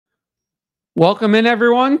Welcome in,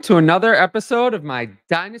 everyone, to another episode of my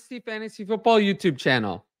Dynasty Fantasy Football YouTube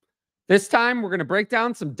channel. This time, we're going to break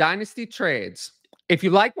down some Dynasty trades. If you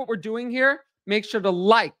like what we're doing here, make sure to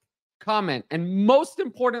like, comment, and most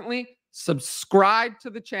importantly, subscribe to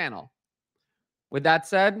the channel. With that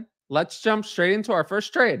said, let's jump straight into our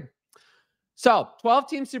first trade. So,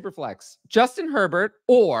 12-team Superflex, Justin Herbert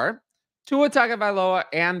or Tua Tagovailoa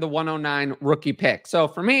and the 109 rookie pick. So,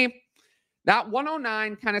 for me, that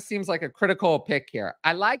 109 kind of seems like a critical pick here.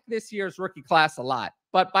 I like this year's rookie class a lot,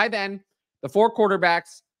 but by then, the four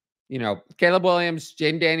quarterbacks, Caleb Williams,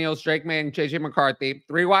 Jaden Daniels, Drake May, and JJ McCarthy,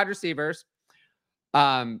 three wide receivers,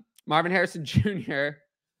 Marvin Harrison Jr.,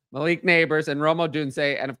 Malik Neighbors, and Romo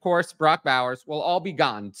Dunze, and of course, Brock Bowers will all be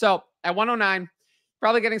gone. So at 109,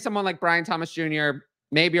 probably getting someone like Brian Thomas Jr.,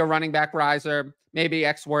 maybe a running back riser, maybe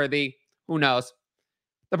X-worthy, who knows.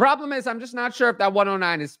 The problem is I'm just not sure if that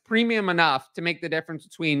 109 is premium enough to make the difference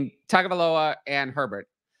between Tagovailoa and Herbert.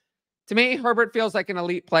 To me, Herbert feels like an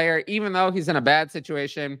elite player, even though he's in a bad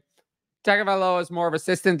situation. Tagovailoa is more of a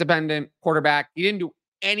system-dependent quarterback. He didn't do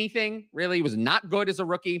anything, really. He was not good as a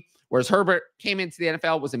rookie, whereas Herbert came into the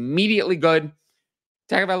NFL, was immediately good.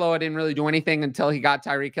 Tagovailoa didn't really do anything until he got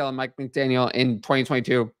Tyreek Hill and Mike McDaniel in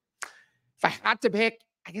 2022. If I had to pick,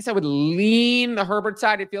 I guess I would lean the Herbert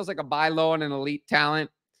side. It feels like a buy low and an elite talent.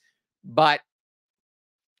 But,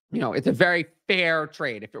 it's a very fair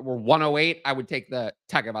trade. If it were 108, I would take the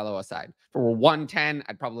Tagovailoa side. If it were 110,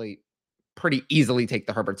 I'd probably pretty easily take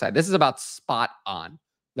the Herbert side. This is about spot on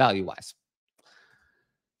value-wise.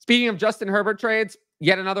 Speaking of Justin Herbert trades,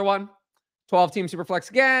 yet another one. 12-team Superflex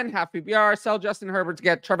again, half PPR. Sell Justin Herbert to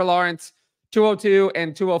get Trevor Lawrence, 202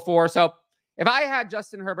 and 204. So if I had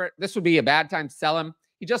Justin Herbert, this would be a bad time to sell him.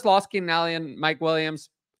 He just lost Keenan Allen, Mike Williams.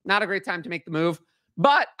 Not a great time to make the move.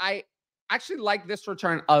 But I actually like this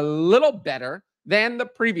return a little better than the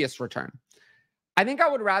previous return. I think I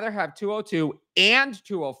would rather have 202 and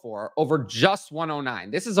 204 over just 109.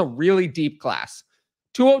 This is a really deep class.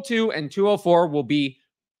 202 and 204 will be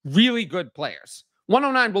really good players.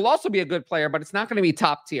 109 will also be a good player, but it's not going to be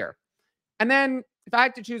top tier. And then if I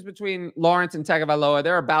had to choose between Lawrence and Tagovailoa,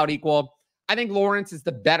 they're about equal. I think Lawrence is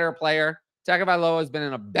the better player. Tagovailoa has been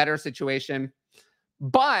in a better situation.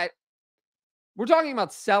 But we're talking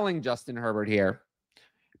about selling Justin Herbert here.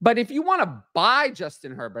 But if you want to buy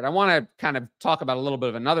Justin Herbert, I want to kind of talk about a little bit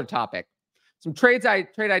of another topic. Some trade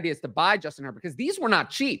ideas to buy Justin Herbert, because these were not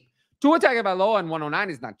cheap. Tua Tagovailoa and 109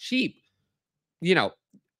 is not cheap.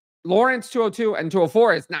 Lawrence 202 and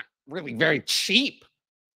 204 is not really very cheap.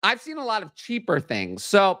 I've seen a lot of cheaper things.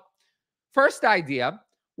 So first idea,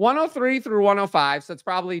 103 through 105. So it's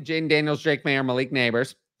probably Jaden Daniels, Drake May, or Malik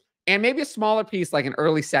Neighbors. And maybe a smaller piece like an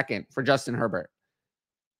early second for Justin Herbert.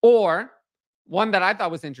 Or one that I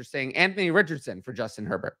thought was interesting, Anthony Richardson for Justin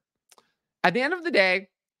Herbert. At the end of the day,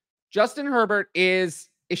 Justin Herbert is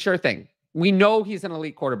a sure thing. We know he's an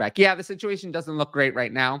elite quarterback. Yeah, the situation doesn't look great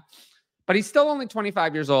right now, but he's still only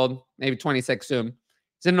 25 years old, maybe 26 soon.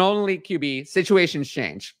 He's an elite QB. Situations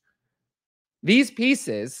change. These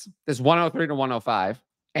pieces, this 103 to 105,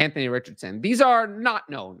 Anthony Richardson, these are not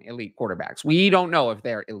known elite quarterbacks. We don't know if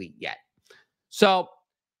they're elite yet. So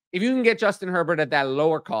if you can get Justin Herbert at that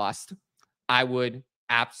lower cost, I would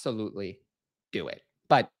absolutely do it.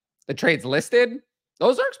 But the trades listed,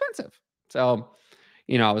 those are expensive. So,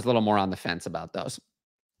 I was a little more on the fence about those.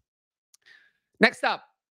 Next up,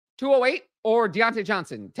 208 or Diontae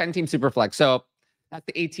Johnson, 10-team Superflex. So that's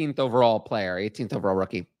the 18th overall player, 18th overall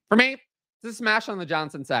rookie. For me, it's a smash on the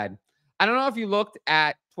Johnson side. I don't know if you looked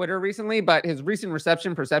at Twitter recently, but his recent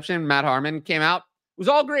reception perception, Matt Harmon, came out. It was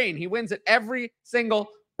all green. He wins at every single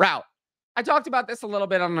route. I talked about this a little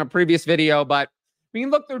bit on a previous video, but we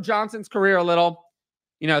can look through Johnson's career a little.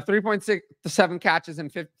 3.67 catches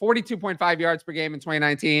and 42.5 yards per game in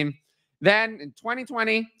 2019. Then in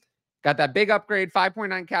 2020, got that big upgrade,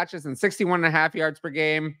 5.9 catches and 61.5 yards per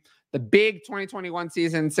game. The big 2021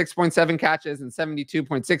 season, 6.7 catches and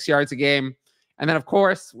 72.6 yards a game. And then, of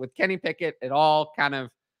course, with Kenny Pickett, it all kind of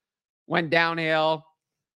went downhill.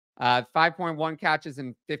 5.1 catches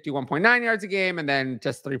and 51.9 yards a game, and then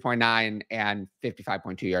just 3.9 and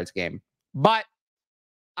 55.2 yards a game. But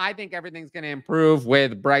I think everything's going to improve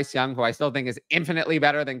with Bryce Young, who I still think is infinitely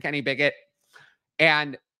better than Kenny Pickett.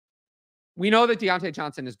 And we know that Diontae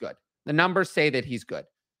Johnson is good. The numbers say that he's good.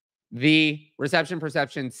 The reception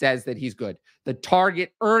perception says that he's good. The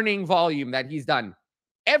target earning volume that he's done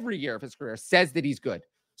every year of his career says that he's good.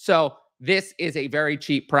 So this is a very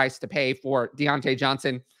cheap price to pay for Diontae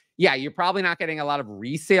Johnson. Yeah, you're probably not getting a lot of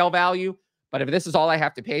resale value, but if this is all I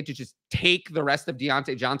have to pay to just take the rest of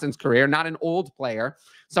Diontae Johnson's career, not an old player,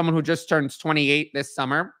 someone who just turns 28 this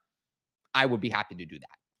summer, I would be happy to do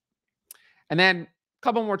that. And then a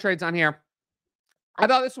couple more trades on here. I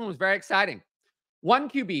thought this one was very exciting. 1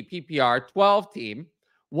 QB PPR, 12 team,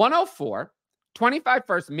 104, 25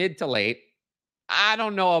 first, mid to late. I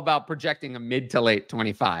don't know about projecting a mid to late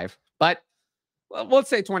 25, but let's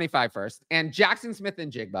say 25 first. And Jaxon,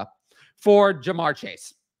 Smith-Njigba for Ja'Marr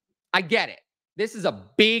Chase. I get it. This is a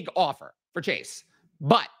big offer for Chase,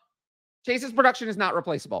 but Chase's production is not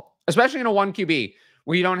replaceable, especially in a 1 QB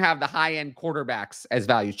where you don't have the high-end quarterbacks as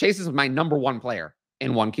values. Chase is my number 1 player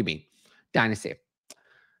in 1 QB Dynasty.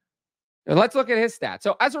 Let's look at his stats.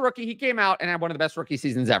 So as a rookie, he came out and had one of the best rookie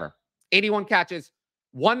seasons ever. 81 catches,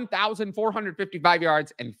 1,455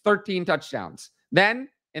 yards, and 13 touchdowns. Then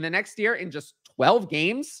in the next year, in just 12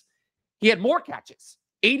 games, he had more catches.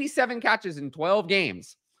 87 catches in 12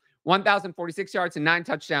 games, 1,046 yards and 9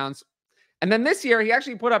 touchdowns. And then this year, he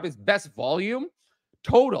actually put up his best volume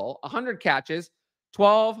total, 100 catches,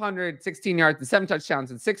 1,216 yards and 7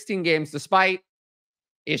 touchdowns in 16 games, despite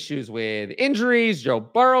issues with injuries, Joe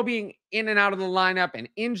Burrow being in and out of the lineup and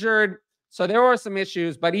injured. So there were some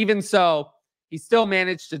issues, but even so, he still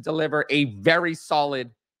managed to deliver a very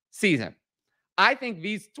solid season. I think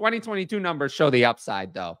these 2022 numbers show the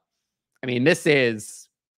upside, though. I mean, this is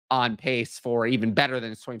on pace for even better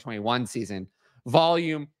than his 2021 season.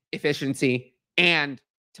 Volume, efficiency, and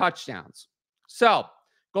touchdowns. So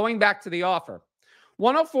going back to the offer,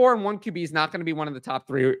 104 and 1 QB is not going to be one of the top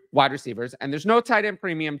 3 wide receivers, and there's no tight end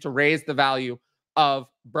premium to raise the value of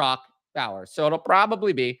Brock Bowers. So it'll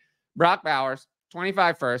probably be Brock Bowers,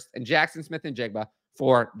 25 first, and Jaxon, Smith-Njigba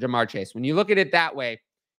for Ja'Marr Chase. When you look at it that way,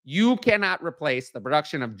 you cannot replace the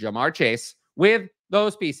production of Ja'Marr Chase with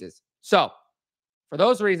those pieces. So for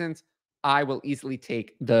those reasons, I will easily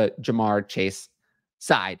take the Ja'Marr Chase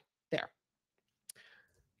side there.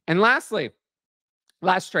 And lastly,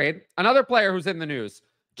 last trade, another player who's in the news,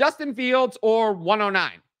 Justin Fields or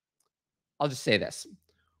 109. I'll just say this.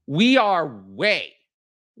 We are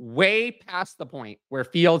way past the point where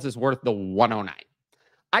Fields is worth the 109.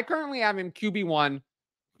 I currently have him QB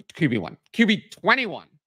 21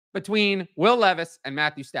 between Will Levis and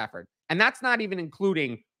Matthew Stafford. And that's not even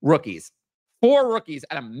including rookies. 4 rookies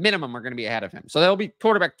at a minimum are going to be ahead of him. So they'll be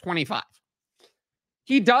quarterback 25.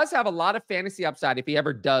 He does have a lot of fantasy upside if he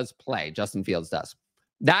ever does play. Justin Fields does.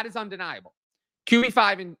 That is undeniable. QB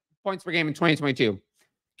 5 in points per game in 2022.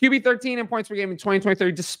 QB 13 in points per game in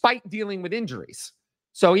 2023, despite dealing with injuries.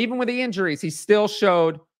 So even with the injuries, he still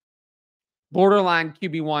showed borderline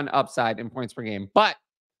QB1 upside in points per game. But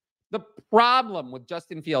the problem with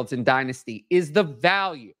Justin Fields in Dynasty is the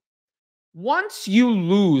value. Once you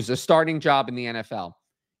lose a starting job in the NFL,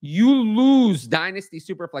 you lose Dynasty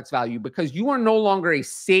Superflex value because you are no longer a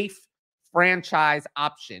safe franchise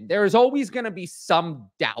option. There is always going to be some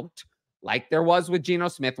doubt, like there was with Geno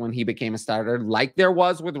Smith when he became a starter, like there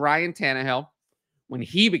was with Ryan Tannehill when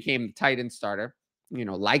he became the tight end starter,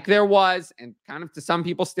 like there was, and kind of to some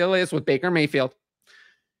people still is, with Baker Mayfield.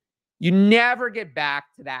 You never get back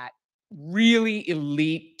to that really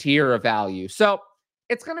elite tier of value. So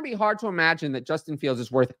it's going to be hard to imagine that Justin Fields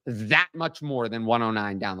is worth that much more than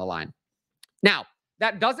 109 down the line. Now,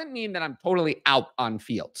 that doesn't mean that I'm totally out on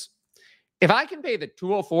Fields. If I can pay the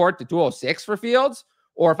 204 to 206 for Fields,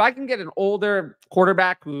 or if I can get an older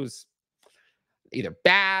quarterback who's either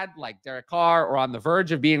bad, like Derek Carr, or on the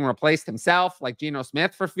verge of being replaced himself, like Geno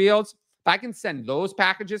Smith for Fields, if I can send those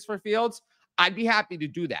packages for Fields, I'd be happy to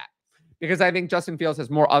do that because I think Justin Fields has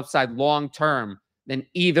more upside long-term than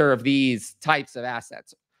either of these types of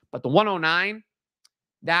assets. But the 109,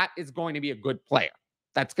 that is going to be a good player.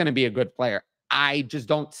 That's going to be a good player. I just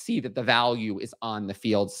don't see that the value is on the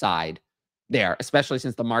Fields side there, especially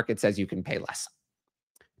since the market says you can pay less.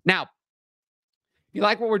 Now, if you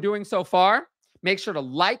like what we're doing so far, make sure to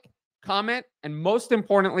like, comment, and most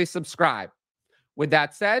importantly, subscribe. With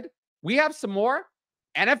that said, we have some more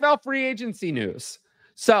NFL free agency news.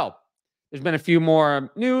 So there's been a few more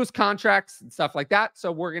news, contracts, and stuff like that.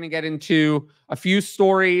 So we're going to get into a few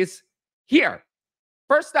stories here.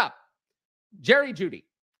 First up, Jerry Jeudy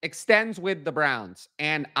extends with the Browns,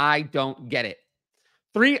 and I don't get it.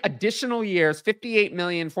 3 additional years, $58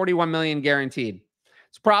 million, $41 million guaranteed.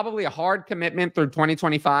 It's probably a hard commitment through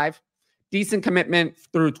 2025, decent commitment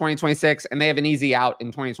through 2026, and they have an easy out in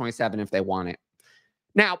 2027 if they want it.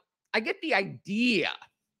 Now, I get the idea,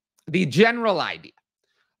 the general idea.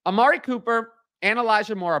 Amari Cooper and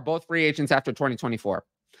Elijah Moore are both free agents after 2024.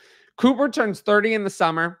 Cooper turns 30 in the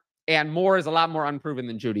summer, and Moore is a lot more unproven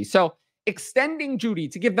than Jeudy. So extending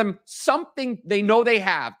Jeudy to give them something they know they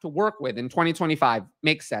have to work with in 2025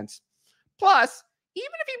 makes sense. Plus,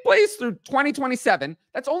 even if he plays through 2027,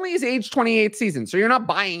 that's only his age 28 season. So you're not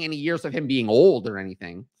buying any years of him being old or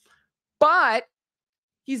anything. But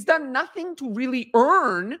he's done nothing to really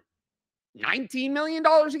earn $19 million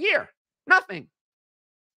a year. Nothing.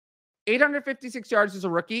 856 yards as a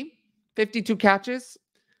rookie, 52 catches.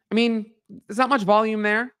 I mean, there's not much volume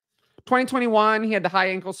there. 2021, he had the high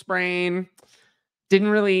ankle sprain. Didn't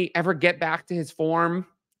really ever get back to his form.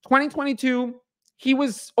 2022, he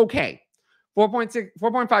was okay.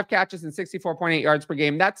 4.5 catches and 64.8 yards per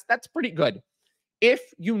game. That's pretty good. If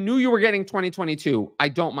you knew you were getting 2022, I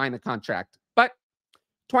don't mind the contract. But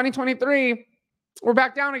 2023, we're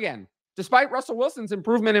back down again, despite Russell Wilson's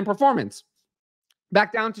improvement in performance.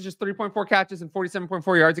 Back down to just 3.4 catches and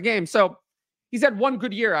 47.4 yards a game. So he's had one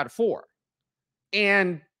good year out of 4.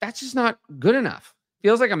 And that's just not good enough.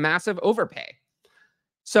 Feels like a massive overpay.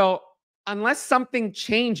 So unless something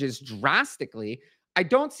changes drastically, I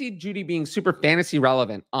don't see Jeudy being super fantasy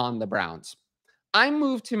relevant on the Browns. I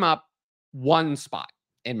moved him up 1 spot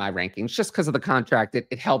in my rankings just because of the contract.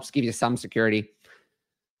 It helps give you some security.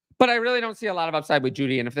 But I really don't see a lot of upside with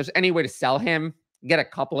Jeudy. And if there's any way to sell him, get a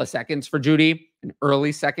couple of seconds for Jeudy, an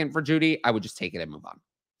early second for Jeudy, I would just take it and move on.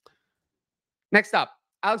 Next up,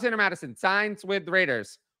 Alexander Mattison signs with the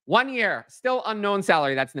Raiders. 1 year, still unknown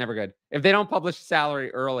salary. That's never good. If they don't publish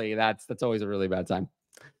salary early, that's always a really bad sign.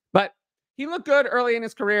 But he looked good early in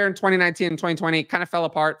his career in 2019 and 2020. Kind of fell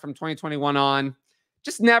apart from 2021 on.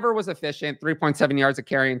 Just never was efficient. 3.7 yards a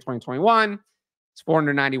carry in 2021. It's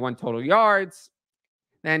 491 total yards.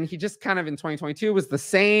 Then he just kind of in 2022 was the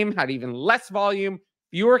same, had even less volume,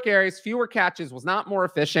 fewer carries, fewer catches, was not more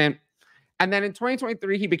efficient. And then in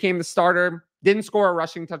 2023, he became the starter, didn't score a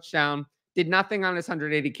rushing touchdown, did nothing on his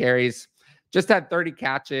 180 carries, just had 30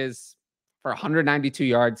 catches for 192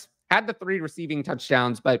 yards, had the 3 receiving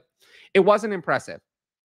touchdowns, but it wasn't impressive.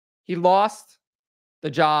 He lost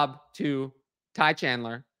the job to Ty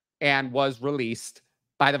Chandler and was released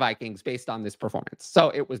by the Vikings based on this performance.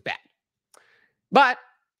 So it was bad. But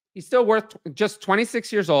he's still worth just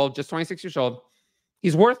 26 years old,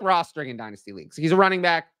 He's worth rostering in dynasty leagues. He's a running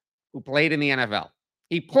back who played in the NFL.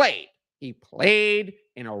 He played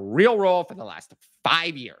in a real role for the last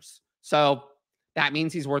 5 years. So that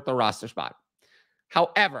means he's worth the roster spot.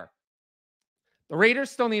 However, the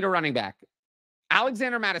Raiders still need a running back.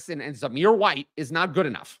 Alexander Mattison and Zamir White is not good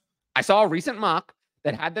enough. I saw a recent mock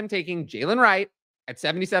that had them taking Jalen Wright at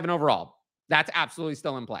 77 overall. That's absolutely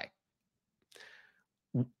still in play.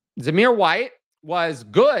 Zamir White was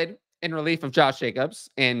good in relief of Josh Jacobs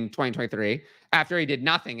in 2023 after he did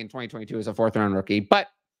nothing in 2022 as a 4th-round rookie, but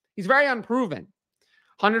he's very unproven.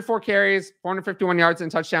 104 carries, 451 yards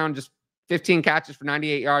and touchdown, just 15 catches for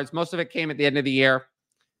 98 yards. Most of it came at the end of the year.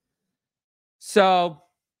 So,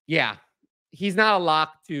 yeah, he's not a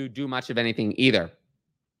lock to do much of anything either.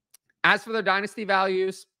 As for their dynasty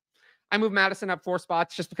values, I moved Mattison up 4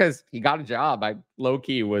 spots just because he got a job. I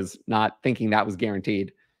low-key was not thinking that was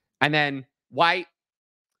guaranteed. And then White,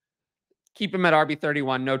 keep him at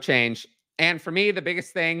RB31, no change. And for me, the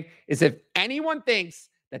biggest thing is if anyone thinks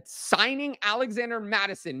that signing Alexander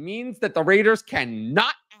Mattison means that the Raiders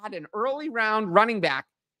cannot add an early round running back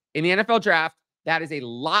in the NFL draft, that is a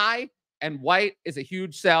lie. And White is a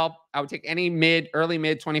huge sell. I would take any early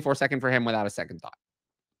mid 24 second for him without a second thought.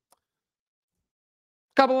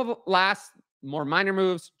 Couple of last, more minor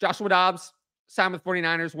moves. Joshua Dobbs signed with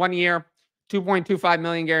 49ers 1 year, $2.25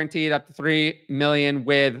 million guaranteed, up to $3 million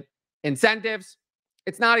with incentives.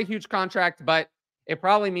 It's not a huge contract, but it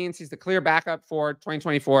probably means he's the clear backup for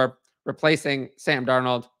 2024, replacing Sam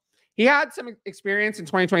Darnold. He had some experience in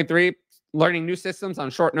 2023, learning new systems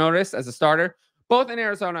on short notice as a starter, both in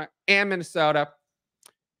Arizona and Minnesota,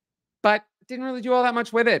 but didn't really do all that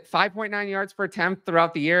much with it. 5.9 yards per attempt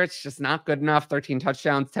throughout the year. It's just not good enough. 13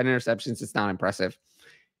 touchdowns, 10 interceptions. It's not impressive.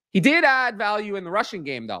 He did add value in the rushing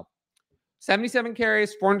game, though. 77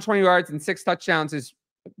 carries, 420 yards, and 6 touchdowns is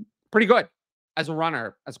pretty good as a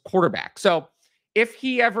runner, as a quarterback. So if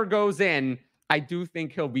he ever goes in, I do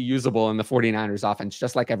think he'll be usable in the 49ers offense,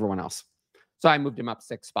 just like everyone else. So I moved him up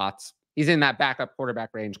 6 spots. He's in that backup quarterback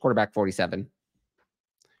range, quarterback 47.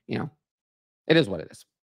 You know, it is what it is.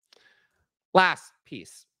 Last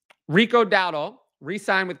piece. Rico Dowdle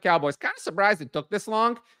re-signed with Cowboys. Kind of surprised it took this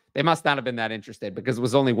long. They must not have been that interested because it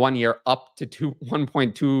was only 1 year up to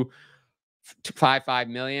 $1.255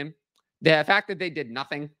 million. The fact that they did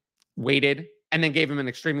nothing, waited, and then gave him an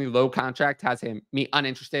extremely low contract has me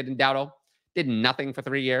uninterested in Dowdle. Did nothing for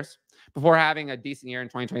 3 years before having a decent year in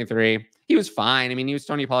 2023. He was fine. I mean, he was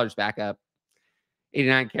Tony Pollard's backup.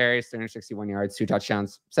 89 carries, 361 yards, 2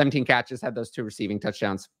 touchdowns, 17 catches, had those 2 receiving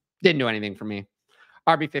touchdowns. Didn't do anything for me.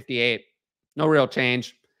 RB58. No real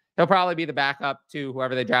change. He'll probably be the backup to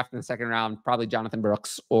whoever they draft in the second round, probably Jonathan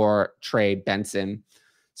Brooks or Trey Benson.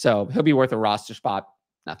 So he'll be worth a roster spot,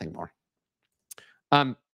 nothing more. I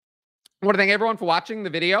want to thank everyone for watching the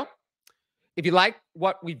video. If you like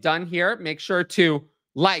what we've done here, make sure to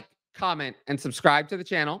like, comment, and subscribe to the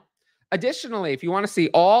channel. Additionally, if you want to see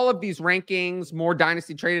all of these rankings, more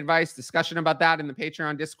Dynasty trade advice, discussion about that in the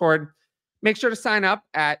Patreon Discord, make sure to sign up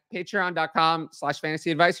at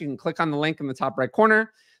patreon.com/fantasyadvice. You can click on the link in the top right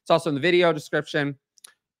corner. It's also in the video description.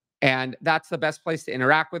 And that's the best place to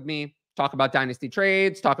interact with me. Talk about Dynasty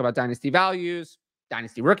trades, talk about Dynasty values,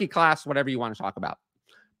 Dynasty rookie class, whatever you want to talk about.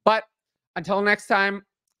 But until next time,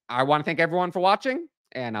 I want to thank everyone for watching,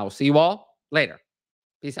 and I will see you all later.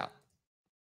 Peace out.